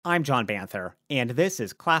I'm John Banther, and this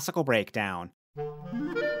is Classical Breakdown.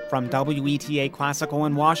 From WETA Classical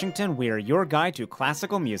in Washington, we're your guide to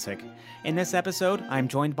classical music. In this episode, I'm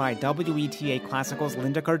joined by WETA Classical's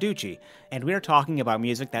Linda Carducci, and we're talking about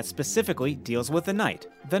music that specifically deals with the night,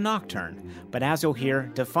 the Nocturne. But as you'll hear,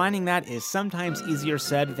 defining that is sometimes easier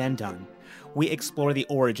said than done. We explore the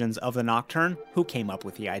origins of the Nocturne, who came up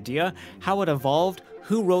with the idea, how it evolved,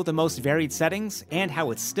 who wrote the most varied settings, and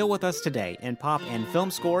how it's still with us today in pop and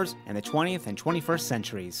film scores in the 20th and 21st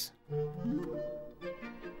centuries.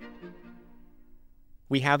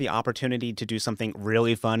 We have the opportunity to do something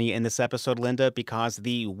really funny in this episode, Linda, because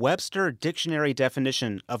the Webster Dictionary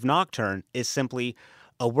definition of Nocturne is simply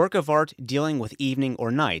a work of art dealing with evening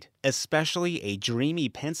or night, especially a dreamy,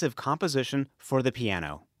 pensive composition for the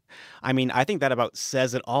piano. I mean, I think that about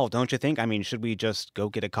says it all, don't you think? I mean, should we just go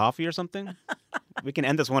get a coffee or something? We can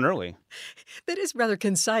end this one early. That is rather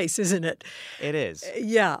concise, isn't it? It is.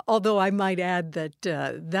 Yeah, although I might add that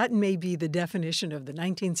that may be the definition of the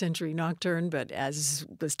 19th century nocturne, but as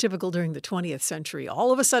was typical during the 20th century,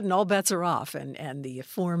 all of a sudden all bets are off and the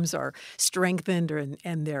forms are strengthened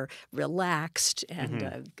and they're relaxed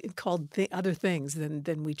and called other things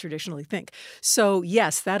than we traditionally think. So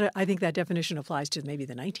yes, that I think that definition applies to maybe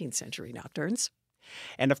the 19th century nocturnes.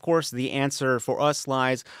 And of course, the answer for us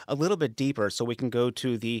lies a little bit deeper, so we can go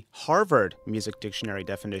to the Harvard Music Dictionary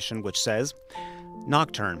definition, which says,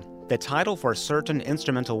 Nocturne, the title for certain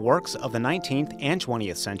instrumental works of the 19th and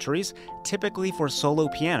 20th centuries, typically for solo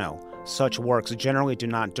piano. Such works generally do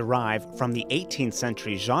not derive from the 18th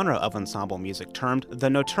century genre of ensemble music termed the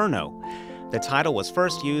notturno. The title was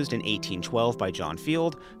first used in 1812 by John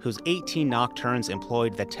Field, whose 18 nocturnes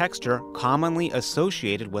employed the texture commonly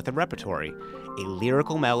associated with the repertory, a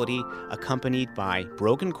lyrical melody accompanied by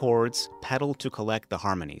broken chords pedaled to collect the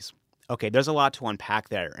harmonies. Okay, there's a lot to unpack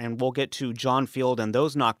there, and we'll get to John Field and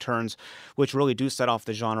those nocturnes, which really do set off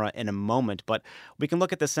the genre in a moment, but we can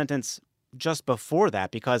look at the sentence just before that,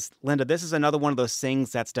 because, Linda, this is another one of those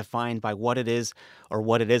things that's defined by what it is or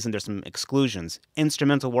what it isn't. There's some exclusions.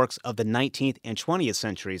 Instrumental works of the 19th and 20th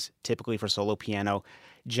centuries, typically for solo piano,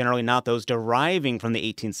 generally not those deriving from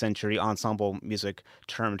the 18th century ensemble music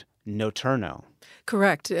termed notturno.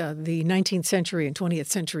 Correct. The 19th century and 20th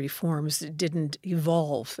century forms didn't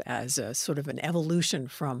evolve as a sort of an evolution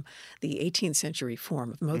from the 18th century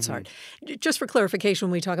form of Mozart. Just for clarification,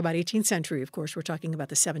 when we talk about 18th century, of course, we're talking about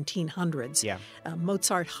the 1700s. Yeah.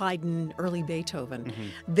 Mozart, Haydn, early Beethoven.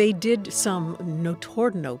 They did some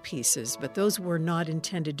notturno pieces, but those were not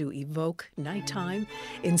intended to evoke nighttime.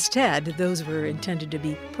 Instead, those were intended to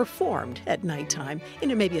be performed at nighttime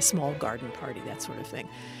in maybe a small garden party, that sort of thing.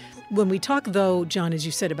 When we talk, though, John, as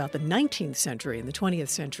you said, about the 19th century and the 20th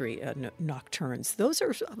century nocturnes, those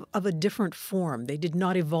are of a different form. They did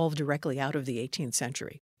not evolve directly out of the 18th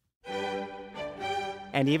century.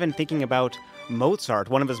 And even thinking about Mozart,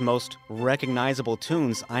 one of his most recognizable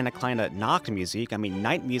tunes, Eine kleine Nachtmusik, I mean,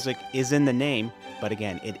 night music is in the name, but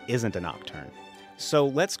again, it isn't a nocturne. So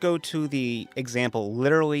let's go to the example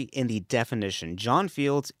literally in the definition. John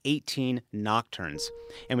Field's 18 nocturnes.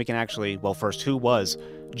 And we can actually, well, first, who was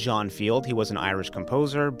John Field? He was an Irish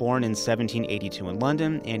composer, born in 1782 in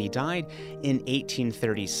London, and he died in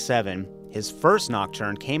 1837. His first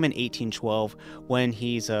nocturne came in 1812 when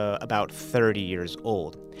he's about 30 years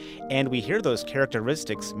old. And we hear those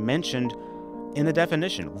characteristics mentioned in the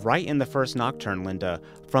definition, right in the first nocturne, Linda.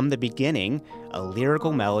 From the beginning, a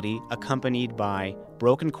lyrical melody accompanied by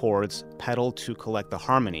broken chords pedaled to collect the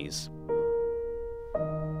harmonies.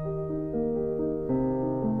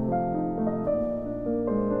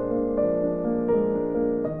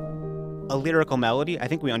 A lyrical melody, I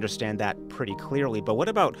think we understand that pretty clearly, but what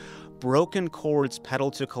about broken chords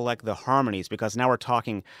pedaled to collect the harmonies? Because now we're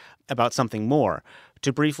talking about something more.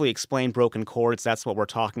 To briefly explain broken chords, that's what we're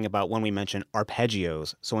talking about when we mention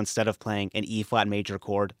arpeggios. So instead of playing an E-flat major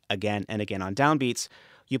chord again and again on downbeats,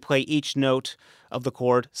 you play each note of the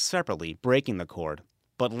chord separately, breaking the chord.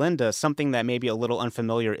 But Linda, something that may be a little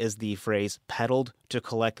unfamiliar is the phrase pedaled to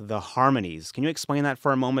collect the harmonies. Can you explain that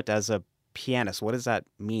for a moment as a pianist? What does that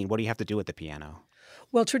mean? What do you have to do with the piano?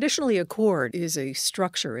 Well, traditionally, a chord is a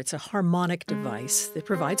structure. It's a harmonic device that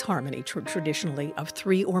provides harmony, traditionally, of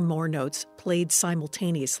three or more notes played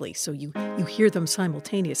simultaneously. So you hear them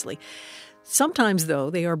simultaneously. Sometimes, though,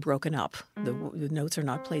 they are broken up. The notes are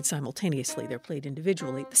not played simultaneously. They're played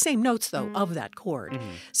individually. The same notes, though, of that chord.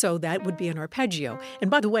 So that would be an arpeggio.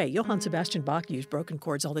 And by the way, Johann Sebastian Bach used broken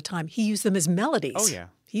chords all the time. He used them as melodies. Oh, yeah.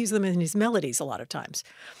 He used them in his melodies a lot of times.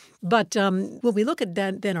 But when we look at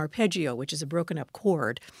then arpeggio, which is a broken up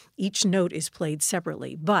chord, each note is played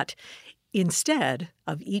separately. But instead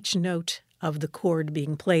of each note of the chord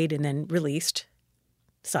being played and then released,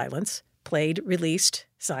 silence, played, released,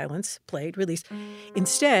 silence, played, released.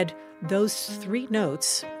 Instead, those 3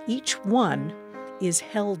 notes, each one is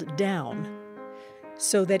held down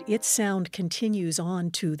so that its sound continues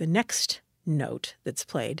on to the next note that's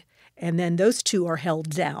played, and then those 2 are held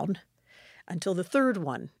down until the 3rd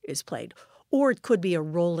one is played. Or it could be a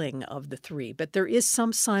rolling of the 3, but there is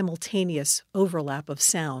some simultaneous overlap of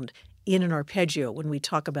sound in an arpeggio when we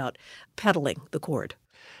talk about pedaling the chord.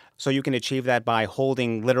 So you can achieve that by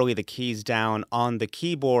holding literally the keys down on the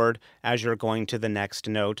keyboard as you're going to the next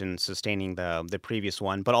note and sustaining the previous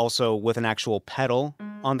one, but also with an actual pedal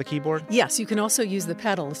on the keyboard? Yes, you can also use the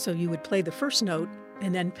pedal. So you would play the first note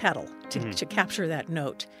and then pedal to capture that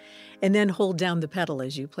note, and then hold down the pedal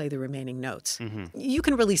as you play the remaining notes. You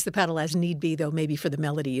can release the pedal as need be, though, maybe for the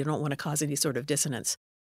melody. You don't want to cause any sort of dissonance.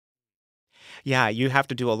 Yeah, you have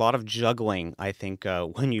to do a lot of juggling, I think,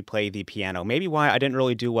 when you play the piano. Maybe why I didn't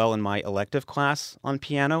really do well in my elective class on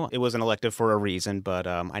piano. It was an elective for a reason, but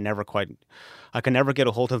I could never get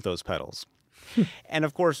a hold of those pedals. And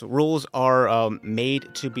of course, rules are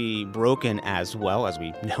made to be broken as well, as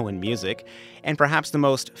we know in music. And perhaps the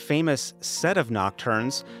most famous set of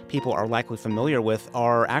nocturnes people are likely familiar with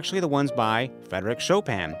are actually the ones by Frédéric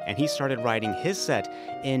Chopin. And he started writing his set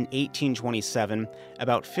in 1827,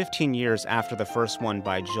 about 15 years after the first one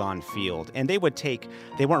by John Field. And they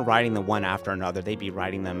weren't writing them one after another, they'd be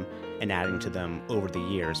writing them and adding to them over the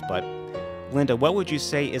years. But Linda, what would you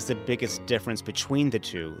say is the biggest difference between the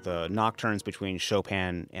two, the nocturnes between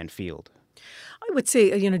Chopin and Field? I would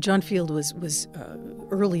say, John Field was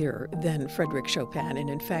earlier than Frédéric Chopin. And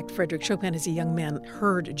in fact, Frédéric Chopin, as a young man,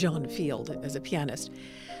 heard John Field as a pianist.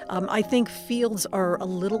 I think Fields are a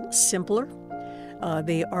little simpler.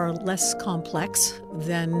 They are less complex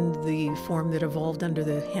than the form that evolved under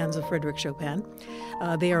the hands of Frédéric Chopin.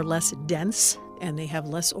 They are less dense, and they have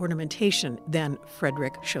less ornamentation than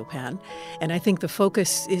Frédéric Chopin. And I think the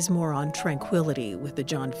focus is more on tranquility with the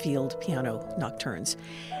John Field piano nocturnes,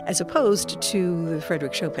 as opposed to the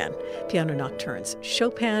Frédéric Chopin piano nocturnes.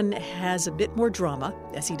 Chopin has a bit more drama,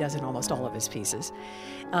 as he does in almost all of his pieces.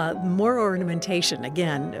 More ornamentation,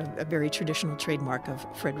 again, a very traditional trademark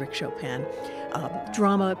of Frédéric Chopin.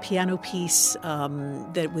 Drama, piano piece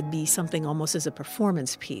that would be something almost as a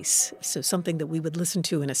performance piece. So something that we would listen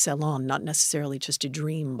to in a salon, not necessarily just to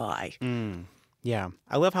dream by. Yeah,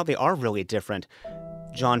 I love how they are really different.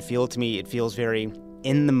 John Field, to me, it feels very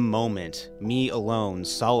in the moment, me alone,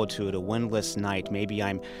 solitude, a windless night. Maybe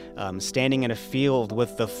I'm standing in a field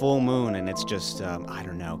with the full moon, and it's just, I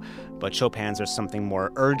don't know. But Chopin's are something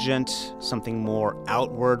more urgent, something more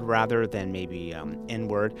outward rather than maybe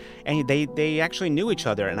inward. And they actually knew each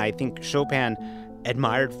other, and I think Chopin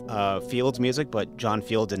admired Field's music, but John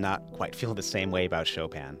Field did not quite feel the same way about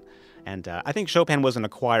Chopin. And I think Chopin was an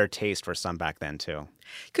acquired taste for some back then, too.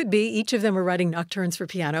 Could be. Each of them were writing nocturnes for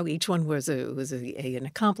piano. Each one was an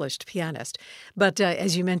accomplished pianist. But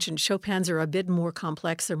as you mentioned, Chopin's are a bit more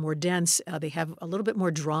complex. They're more dense. They have a little bit more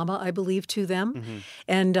drama, I believe, to them.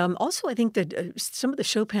 And also, I think that some of the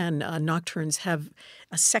Chopin nocturnes have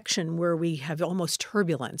a section where we have almost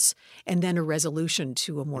turbulence and then a resolution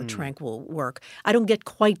to a more tranquil work. I don't get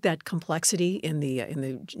quite that complexity in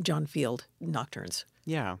the John Field nocturnes.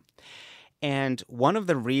 Yeah. And one of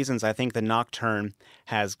the reasons I think the Nocturne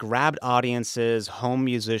has grabbed audiences, home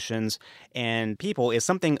musicians, and people is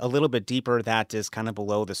something a little bit deeper that is kind of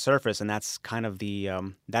below the surface, and that's kind of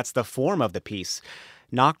that's the form of the piece.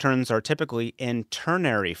 Nocturnes are typically in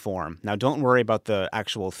ternary form. Now, don't worry about the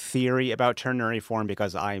actual theory about ternary form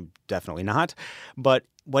because I'm definitely not. But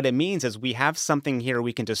what it means is we have something here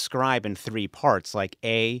we can describe in 3 parts, like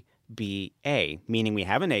A, B, A, meaning we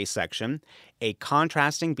have an A section, a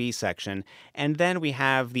contrasting B section, and then we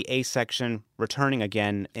have the A section returning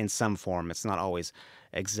again in some form. It's not always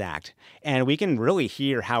exact. And we can really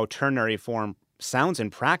hear how ternary form sounds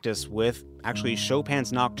in practice with actually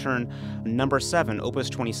Chopin's Nocturne number 7, Opus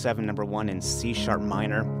 27, number 1 in C sharp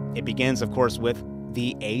minor. It begins, of course, with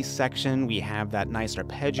the A section. We have that nice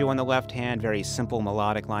arpeggio on the left hand, very simple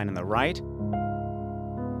melodic line on the right.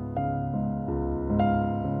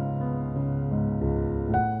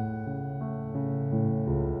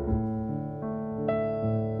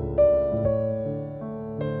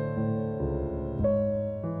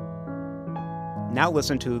 Now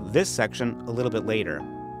listen to this section a little bit later,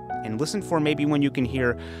 and listen for maybe when you can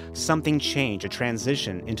hear something change, a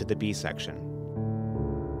transition into the B section.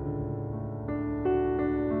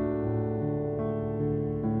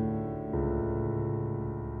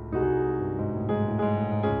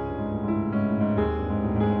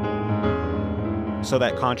 So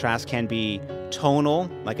that contrast can be tonal,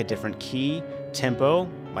 like a different key, tempo,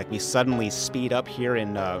 like we suddenly speed up here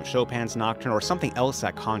in Chopin's Nocturne, or something else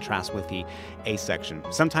that contrasts with the A section.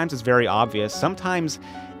 Sometimes it's very obvious, sometimes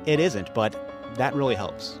it isn't, but that really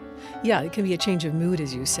helps. Yeah, it can be a change of mood,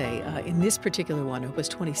 as you say. In this particular one, Opus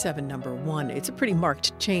 27, number 1, it's a pretty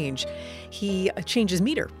marked change. He changes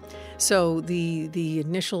meter. So the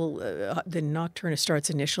initial, the Nocturne starts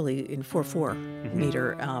initially in 4/4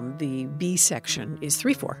 meter. The B section is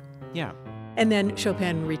 3/4. Yeah. And then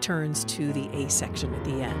Chopin returns to the A section at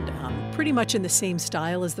the end. Pretty much in the same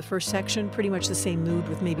style as the first section, pretty much the same mood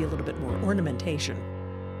with maybe a little bit more ornamentation.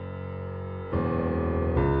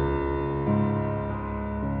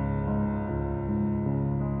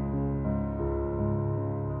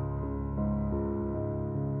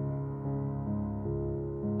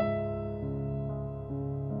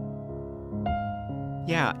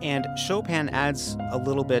 Yeah, and Chopin adds a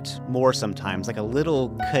little bit more sometimes, like a little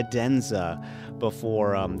cadenza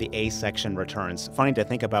before the A section returns. Funny to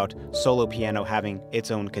think about solo piano having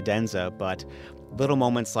its own cadenza, but little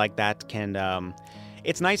moments like that can...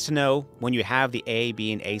 it's nice to know when you have the A,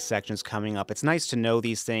 B, and A sections coming up. It's nice to know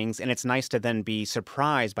these things, and it's nice to then be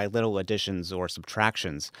surprised by little additions or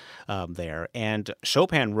subtractions there. And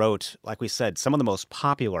Chopin wrote, like we said, some of the most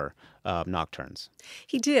popular nocturnes.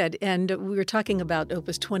 He did, and we were talking about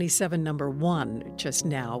Opus 27, number 1 just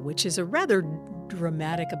now, which is a rather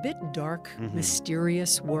dramatic, a bit dark,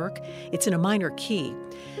 mysterious work. It's in a minor key.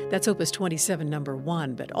 That's Opus 27, number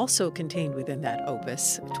 1, but also contained within that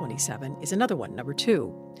Opus 27 is another one, number 2,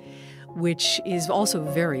 which is also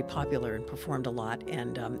very popular and performed a lot.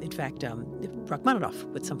 And in fact, Rachmaninoff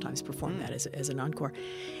would sometimes perform that as an encore.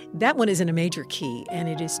 That one is in a major key, and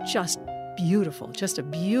it is just beautiful, just a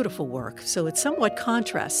beautiful work. So it somewhat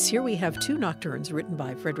contrasts. Here we have 2 nocturnes written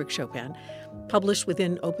by Frédéric Chopin, published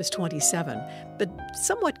within Opus 27, but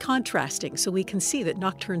somewhat contrasting. So we can see that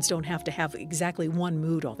nocturnes don't have to have exactly one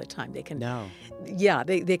mood all the time. They can,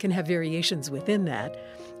 they can have variations within that.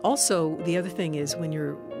 Also, the other thing is when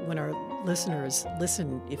our listeners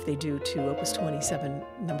listen, if they do, to Opus 27,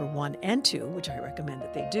 number 1 and 2, which I recommend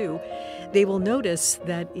that they do, they will notice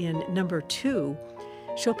that in number 2,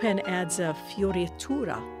 Chopin adds a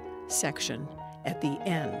fioritura section at the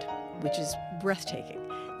end, which is breathtaking.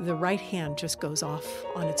 The right hand just goes off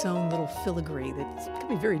on its own little filigree that can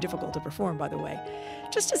be very difficult to perform, by the way.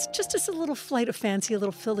 Just as a little flight of fancy, a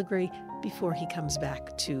little filigree before he comes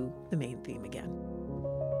back to the main theme again.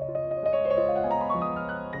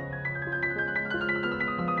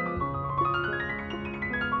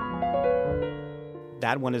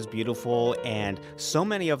 That one is beautiful, and so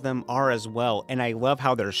many of them are as well. And I love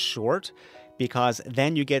how they're short, because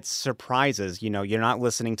then you get surprises. You know, you're not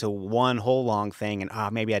listening to one whole long thing and,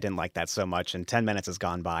 maybe I didn't like that so much, and 10 minutes has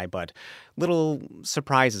gone by, but little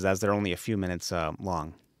surprises as they're only a few minutes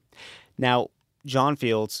long. Now, John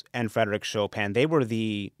Fields and Frédéric Chopin, they were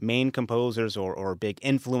the main composers or big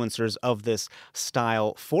influencers of this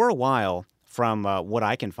style for a while. From what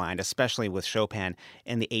I can find, especially with Chopin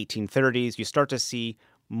in the 1830s, you start to see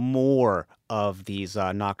more of these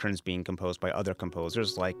nocturnes being composed by other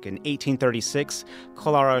composers. Like in 1836,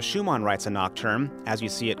 Clara Schumann writes a nocturne, as you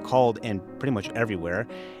see it called in pretty much everywhere,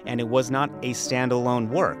 and it was not a standalone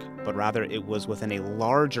work, but rather it was within a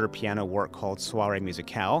larger piano work called Soirée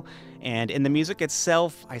Musicale. And in the music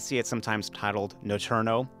itself, I see it sometimes titled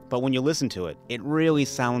Notturno, but when you listen to it, it really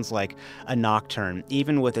sounds like a nocturne,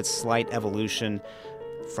 even with its slight evolution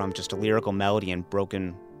from just a lyrical melody and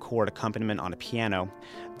broken chord accompaniment on a piano.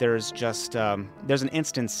 There's an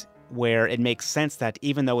instance where it makes sense that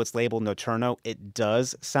even though it's labeled Notturno, it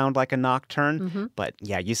does sound like a nocturne. But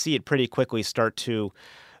yeah, you see it pretty quickly start to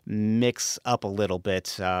mix up a little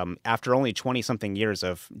bit after only 20-something years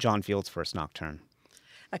of John Fields' first nocturne.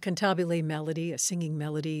 A cantabile melody, a singing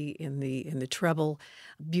melody in the treble,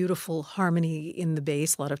 beautiful harmony in the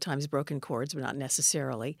bass, a lot of times broken chords, but not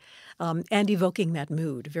necessarily, and evoking that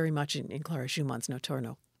mood very much in Clara Schumann's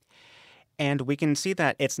Notturno. And we can see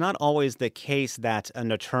that it's not always the case that a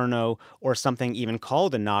notturno or something even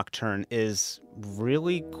called a nocturne is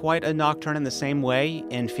really quite a nocturne in the same way.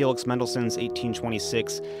 In Felix Mendelssohn's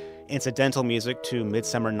 1826 incidental music to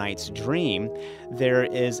Midsummer Night's Dream, there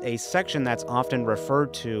is a section that's often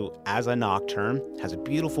referred to as a nocturne, has a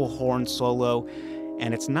beautiful horn solo,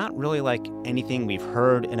 and it's not really like anything we've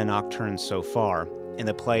heard in a nocturne so far. In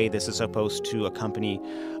the play, this is supposed to accompany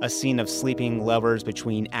a scene of sleeping lovers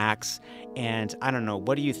between acts, and I don't know,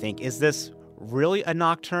 what do you think? Is this really a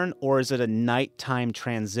nocturne, or is it a nighttime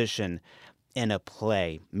transition in a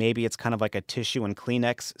play? Maybe it's kind of like a tissue and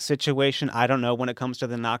Kleenex situation. I don't know when it comes to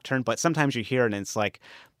the nocturne, but sometimes you hear it and it's like,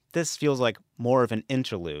 this feels like more of an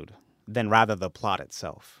interlude than rather the plot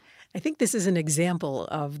itself. I think this is an example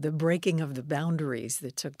of the breaking of the boundaries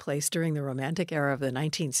that took place during the Romantic era of the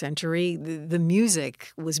 19th century. The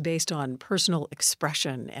music was based on personal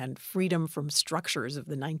expression and freedom from structures of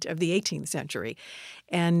the 18th century.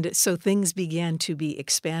 And so things began to be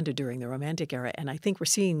expanded during the Romantic era. And I think we're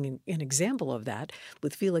seeing an example of that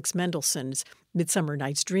with Felix Mendelssohn's Midsummer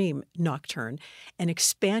Night's Dream Nocturne, an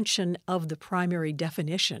expansion of the primary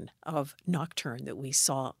definition of nocturne that we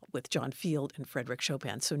saw with John Field and Frédéric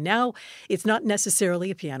Chopin. So now it's not necessarily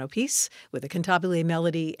a piano piece with a cantabile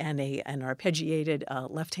melody and an arpeggiated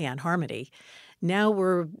left-hand harmony. Now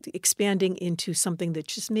we're expanding into something that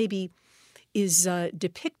just maybe is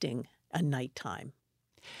depicting a nighttime.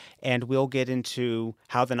 And we'll get into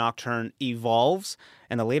how the nocturne evolves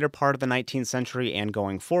in the later part of the 19th century and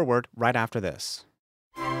going forward right after this.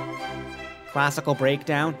 Classical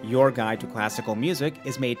Breakdown, your guide to classical music,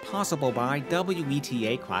 is made possible by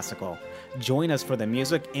WETA Classical. Join us for the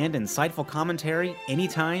music and insightful commentary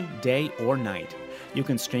anytime, day or night. You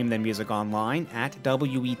can stream the music online at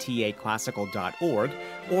wetaclassical.org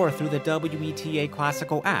or through the WETA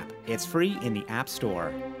Classical app. It's free in the App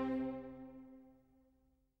Store.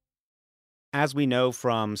 As we know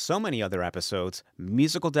from so many other episodes,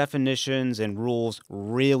 musical definitions and rules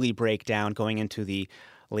really break down going into the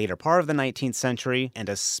later part of the 19th century and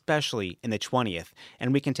especially in the 20th.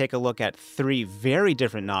 And we can take a look at 3 very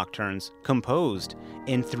different nocturnes composed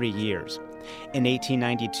in 3 years. In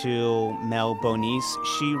 1892, Mel Bonis,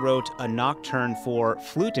 she wrote a nocturne for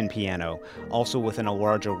flute and piano, also within a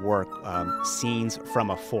larger work, Scenes from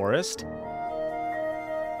a Forest.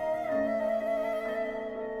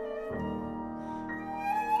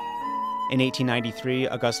 In 1893,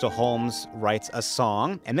 Augusta Holmes writes a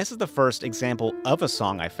song, and this is the first example of a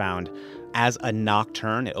song I found as a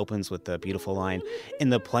nocturne. It opens with the beautiful line, "In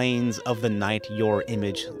the plains of the night your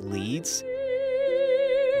image leads."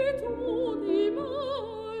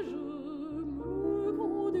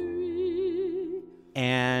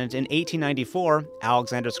 And in 1894,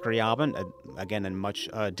 Alexander Scriabin, again a much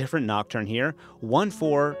different nocturne here, one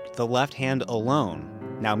for the left hand alone.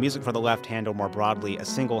 Now, music for the left hand, or more broadly, a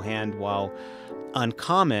single hand, while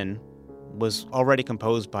uncommon, was already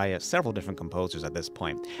composed by several different composers at this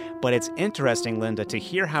point. But it's interesting, Linda, to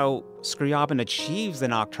hear how Scriabin achieves the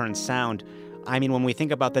nocturne sound. I mean, when we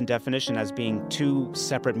think about the definition as being 2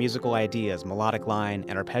 separate musical ideas, melodic line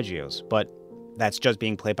and arpeggios, but that's just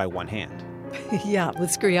being played by one hand. Yeah, with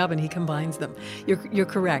Scriabin, he combines them. You're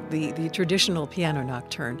correct. The traditional piano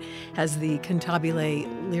nocturne has the cantabile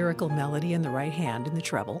lyrical melody in the right hand in the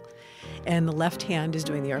treble, and the left hand is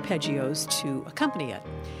doing the arpeggios to accompany it.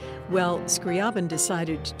 Well, Scriabin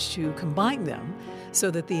decided to combine them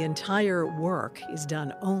so that the entire work is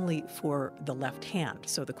done only for the left hand.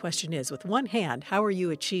 So the question is, with one hand, how are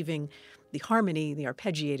you achieving the harmony, the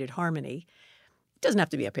arpeggiated harmony? It doesn't have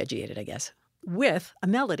to be arpeggiated, I guess, with a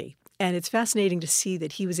melody. And it's fascinating to see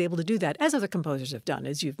that he was able to do that, as other composers have done,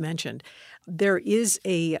 as you've mentioned. There is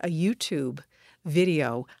a YouTube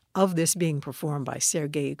video of this being performed by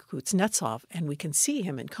Sergei Kuznetsov, and we can see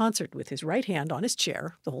him in concert with his right hand on his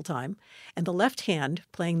chair the whole time, and the left hand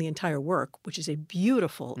playing the entire work, which is a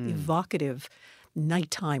beautiful, evocative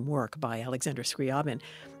nighttime work by Alexander Scriabin.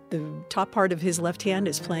 The top part of his left hand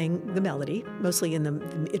is playing the melody, mostly in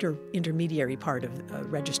the intermediary part of the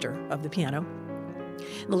register of the piano.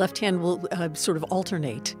 The left hand will sort of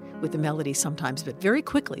alternate with the melody sometimes, but very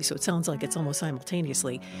quickly, so it sounds like it's almost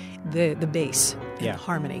simultaneously, the bass and the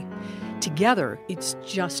harmony. Together, it's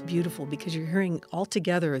just beautiful because you're hearing all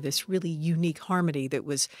together this really unique harmony that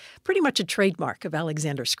was pretty much a trademark of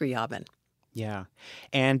Alexander Scriabin. Yeah.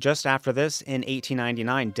 And just after this, in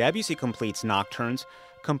 1899, Debussy completes nocturnes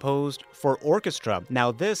composed for orchestra.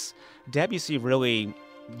 Now this, Debussy really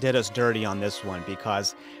did us dirty on this one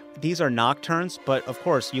because these are nocturnes, but of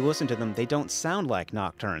course, you listen to them, they don't sound like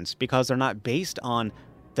nocturnes because they're not based on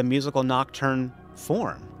the musical nocturne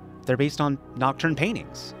form. They're based on nocturne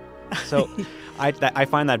paintings. So I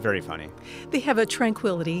find that very funny. They have a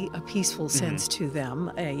tranquility, a peaceful sense to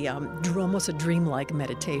them, almost a dreamlike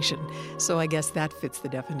meditation. So I guess that fits the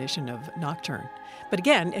definition of nocturne. But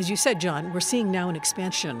again, as you said, John, we're seeing now an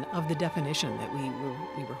expansion of the definition that we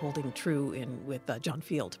were holding true with John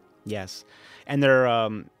Field. Yes, and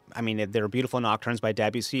they're beautiful nocturnes by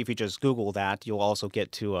Debussy. If you just Google that, you'll also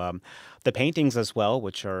get to the paintings as well,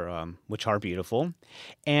 which are beautiful.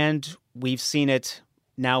 And we've seen it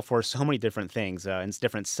now for so many different things in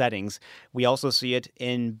different settings. We also see it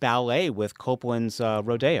in ballet with Copland's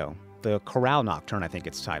Rodeo, the Chorale Nocturne, I think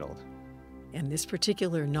it's titled. And this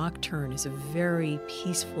particular nocturne is a very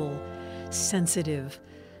peaceful, sensitive,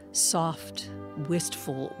 soft,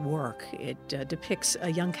 wistful work. It depicts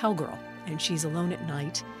a young cowgirl, and she's alone at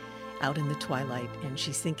night, out in the twilight, and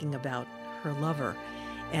she's thinking about her lover.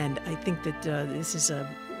 And I think that this is an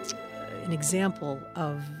example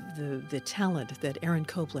of the talent that Aaron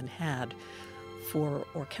Copland had for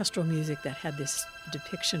orchestral music that had this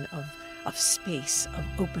depiction of space, of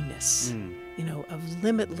openness, of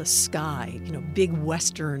limitless sky, big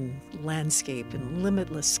western landscape and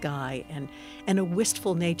limitless sky and a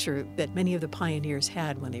wistful nature that many of the pioneers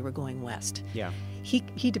had when they were going west. Yeah.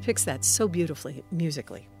 He depicts that so beautifully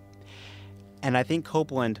musically. And I think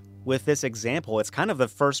Copland, with this example, it's kind of the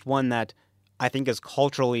first one that I think is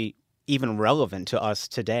culturally even relevant to us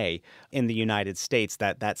today in the United States,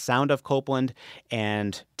 that sound of Copland.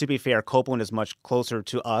 And to be fair, Copland is much closer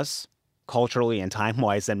to us culturally and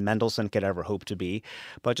time-wise than Mendelssohn could ever hope to be.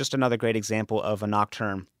 But just another great example of a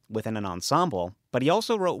nocturne within an ensemble. But he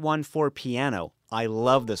also wrote one for piano. I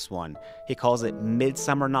love this one. He calls it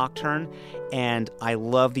Midsummer Nocturne, and I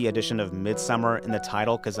love the addition of midsummer in the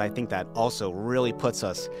title because I think that also really puts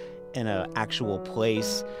us in an actual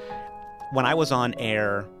place. When I was on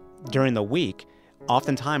air during the week,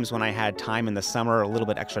 oftentimes when I had time in the summer, a little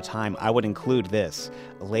bit extra time, I would include this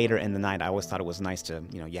later in the night. I always thought it was nice to,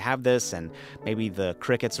 you have this and maybe the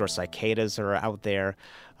crickets or cicadas are out there.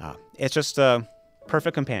 It's just a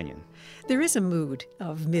perfect companion. There is a mood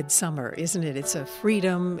of midsummer, isn't it? It's a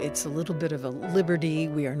freedom. It's a little bit of a liberty.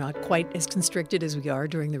 We are not quite as constricted as we are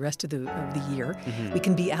during the rest of the year. Mm-hmm. We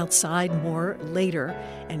can be outside more later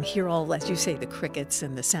and hear all, as you say, the crickets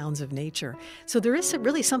and the sounds of nature. So there is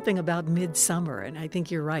really something about midsummer, and I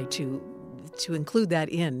think you're right to include that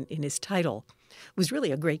in his title was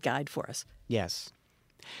really a great guide for us. Yes.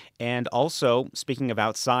 And also, speaking of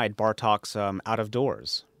outside, Bartók's Out of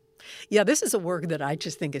Doors. Yeah, this is a work that I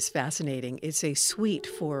just think is fascinating. It's a suite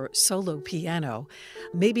for solo piano,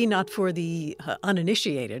 maybe not for the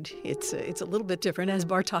uninitiated. It's a little bit different, as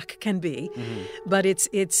Bartók can be, but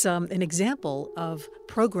it's an example of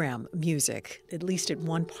program music, at least at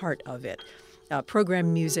one part of it.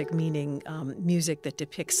 Program music meaning music that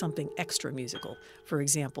depicts something extra musical. For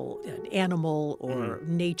example, an animal or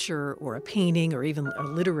nature or a painting or even a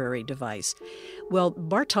literary device. Well,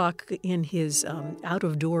 Bartók in his Out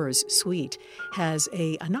of Doors suite has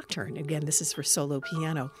a nocturne. Again, this is for solo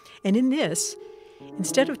piano. And in this,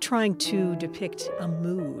 instead of trying to depict a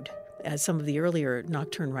mood, as some of the earlier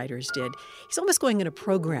nocturne writers did, he's almost going in a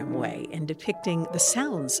program way and depicting the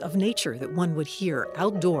sounds of nature that one would hear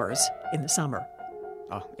outdoors in the summer.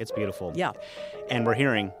 Oh, it's beautiful. Yeah. And we're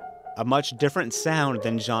hearing a much different sound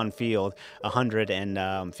than John Field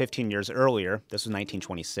 115 years earlier. This was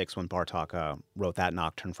 1926 when Bartók wrote that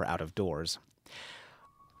nocturne for Out of Doors.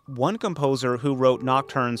 One composer who wrote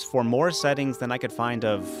nocturnes for more settings than I could find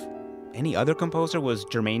of any other composer was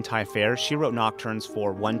Germaine Taillefer. She wrote nocturnes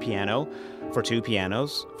for one piano, for two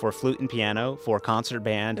pianos, for flute and piano, for concert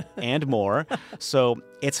band, and more. So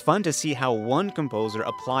it's fun to see how one composer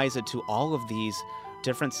applies it to all of these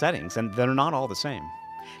different settings, and they're not all the same.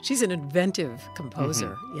 She's an inventive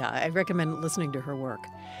composer. Yeah, I recommend listening to her work.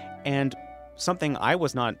 And something I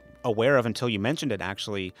was not aware of until you mentioned it,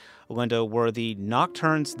 actually, Linda, were the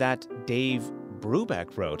nocturnes that Dave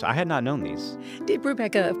Brubeck wrote. I had not known these. Dave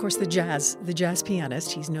Brubeck, of course, the jazz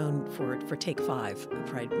pianist. He's known for Take 5,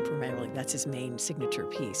 primarily. That's his main signature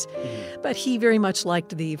piece. Mm-hmm. But he very much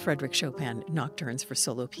liked the Frédéric Chopin nocturnes for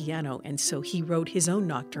solo piano, and so he wrote his own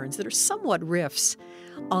nocturnes that are somewhat riffs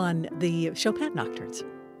on the Chopin nocturnes.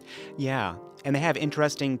 Yeah, and they have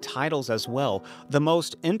interesting titles as well. The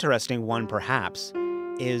most interesting one, perhaps,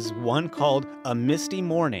 is one called A Misty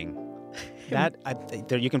Morning.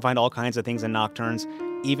 There you can find all kinds of things in nocturnes,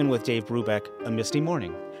 even with Dave Brubeck, A Misty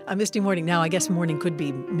Morning. A Misty Morning. Now, I guess morning could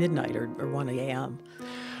be midnight or 1 a.m.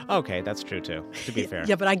 Okay, that's true, too, to be fair.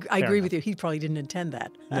 Yeah, but I agree with you. He probably didn't intend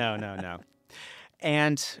that. No.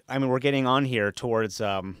 And, we're getting on here towards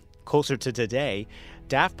closer to today.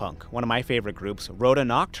 Daft Punk, one of my favorite groups, wrote a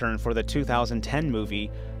nocturne for the 2010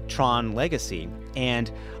 movie Tron Legacy.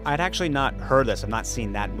 And I'd actually not heard this. I've not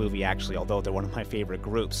seen that movie, actually, although they're one of my favorite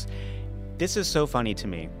groups. This is so funny to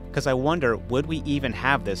me, because I wonder, would we even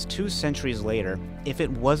have this 2 centuries later if it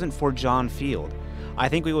wasn't for John Field? I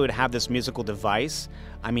think we would have this musical device.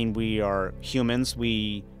 We are humans.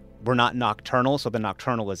 We're not nocturnal, so the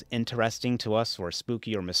nocturnal is interesting to us or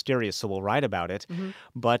spooky or mysterious, so we'll write about it. Mm-hmm.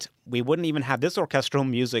 But we wouldn't even have this orchestral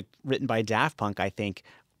music written by Daft Punk, I think,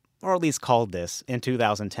 or at least called this, in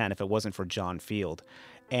 2010 if it wasn't for John Field.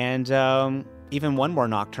 And even one more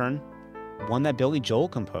nocturne, one that Billy Joel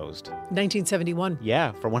composed. 1971.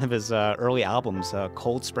 Yeah, for one of his early albums,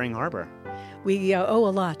 Cold Spring Harbor. We owe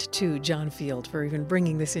a lot to John Field for even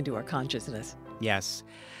bringing this into our consciousness. Yes.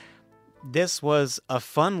 This was a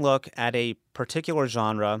fun look at a particular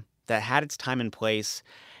genre that had its time and place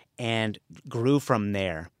and grew from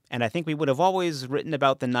there. And I think we would have always written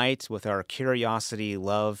about the night with our curiosity,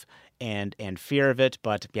 love, and fear of it.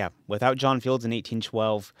 But yeah, without John Fields in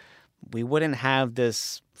 1812, we wouldn't have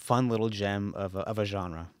this fun little gem of a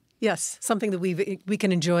genre. Yes, something that we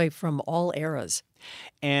can enjoy from all eras.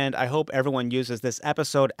 And I hope everyone uses this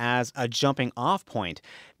episode as a jumping off point.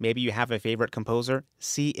 Maybe you have a favorite composer.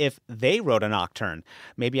 See if they wrote a nocturne.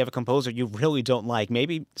 Maybe you have a composer you really don't like.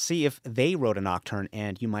 Maybe see if they wrote a nocturne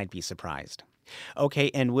and you might be surprised.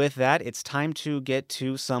 Okay, and with that, it's time to get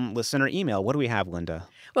to some listener email. What do we have, Linda?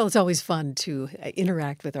 Well, it's always fun to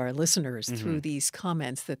interact with our listeners through these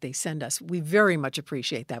comments that they send us. We very much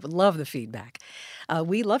appreciate that. We love the feedback.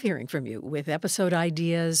 We love hearing from you with episode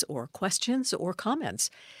ideas or questions or comments.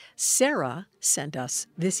 Sarah sent us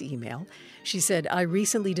this email. She said, I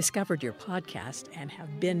recently discovered your podcast and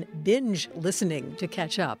have been binge listening to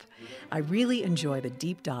catch up. I really enjoy the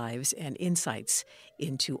deep dives and insights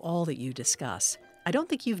into all that you discuss. I don't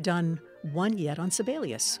think you've done one yet on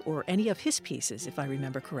Sibelius or any of his pieces, if I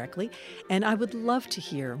remember correctly, and I would love to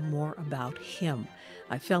hear more about him.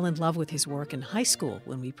 I fell in love with his work in high school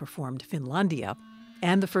when we performed Finlandia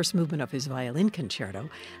and the first movement of his violin concerto.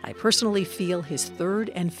 I personally feel his third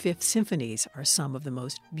and fifth symphonies are some of the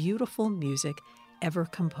most beautiful music ever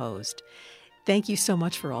composed. Thank you so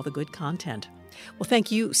much for all the good content. Well,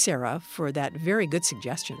 thank you, Sarah, for that very good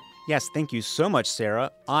suggestion. Yes, thank you so much,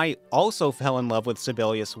 Sarah. I also fell in love with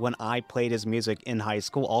Sibelius when I played his music in high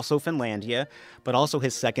school, also Finlandia, but also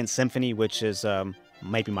his second symphony, which is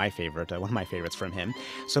might be my favorite, one of my favorites from him.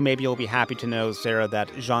 So maybe you'll be happy to know, Sarah,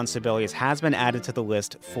 that Jean Sibelius has been added to the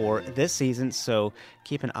list for this season, so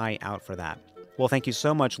keep an eye out for that. Well, thank you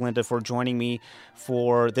so much, Linda, for joining me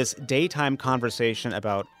for this daytime conversation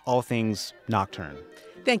about all things Nocturne.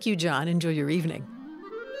 Thank you, John. Enjoy your evening.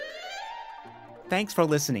 Thanks for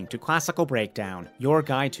listening to Classical Breakdown, your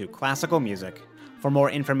guide to classical music. For more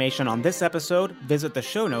information on this episode, visit the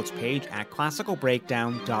show notes page at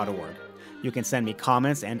classicalbreakdown.org. You can send me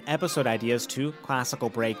comments and episode ideas to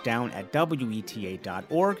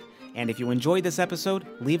classicalbreakdown@weta.org. And if you enjoyed this episode,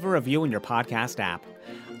 leave a review in your podcast app.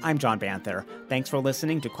 I'm John Banther. Thanks for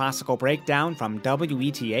listening to Classical Breakdown from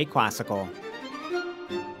WETA Classical.